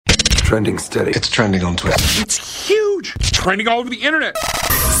Trending steady. It's trending on Twitter. It's huge. It's trending all over the internet.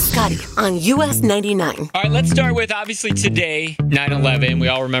 Scotty on US 99. All right, let's start with, obviously, today, 9/11. We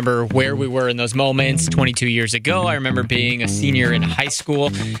all remember where we were in those moments 22 years ago. I remember being a senior in high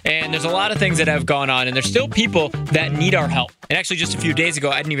school, and there's a lot of things that have gone on, and there's still people that need our help. And actually, just a few days ago,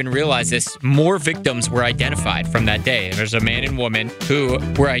 I didn't even realize this, more victims were identified from that day. There's a man and woman who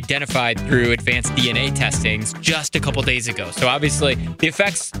were identified through advanced DNA testings just a couple days ago. So obviously, the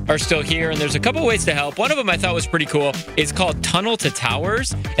effects are still here, and there's a couple ways to help. One of them I thought was pretty cool. It's called Tunnel to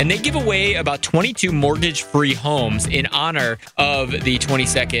Towers, and they give away about 22 mortgage-free homes in honor of the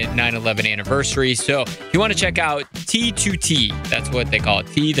 22nd 9/11 anniversary. So if you want to check out T2T, that's what they call it,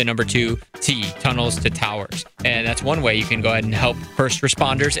 T, the number 2, T, Tunnels to Towers. And that's one way you can go ahead and help first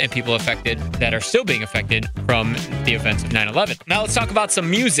responders and people affected that are still being affected from the events of 9/11. Now let's talk about some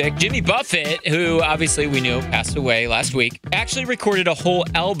music. Jimmy Buffett, who obviously we knew passed away last week, actually recorded a whole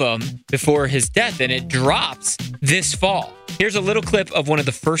album before his death, and it drops this fall. Here's a little clip of one of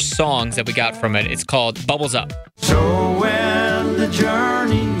the first songs that we got from it. It's called Bubbles Up. So when the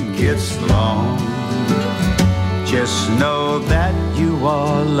journey gets long, just know that you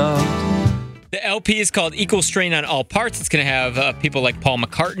are loved. The LP is called Equal Strain on All Parts. It's going to have people like Paul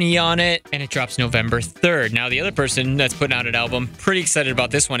McCartney on it, and it drops November 3rd. Now, the other person that's putting out an album, pretty excited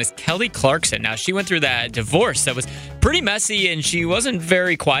about this one, is Kelly Clarkson. Now, she went through that divorce that was pretty messy, and she wasn't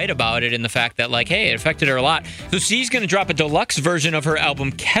very quiet about it in the fact that, like, hey, it affected her a lot. So she's going to drop a deluxe version of her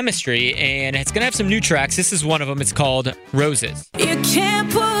album, Chemistry, and it's going to have some new tracks. This is one of them. It's called Roses. You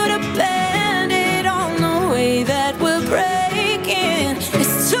can't put a band-aid on the way that we're breaking.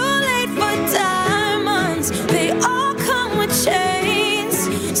 It's too late for diamonds. They all come with chains.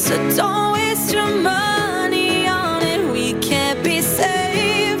 So don't waste your money on it. We can't be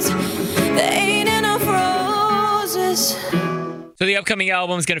saved. There ain't enough roses. So the upcoming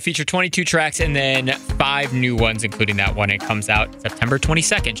album is going to feature 22 tracks and then 5 new ones, including that one. It comes out September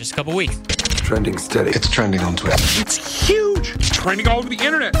 22nd, just a couple weeks. Trending steady. It's trending on Twitter. It's huge. It's trending all over the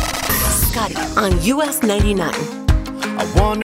internet. Scotty on US 99. I wonder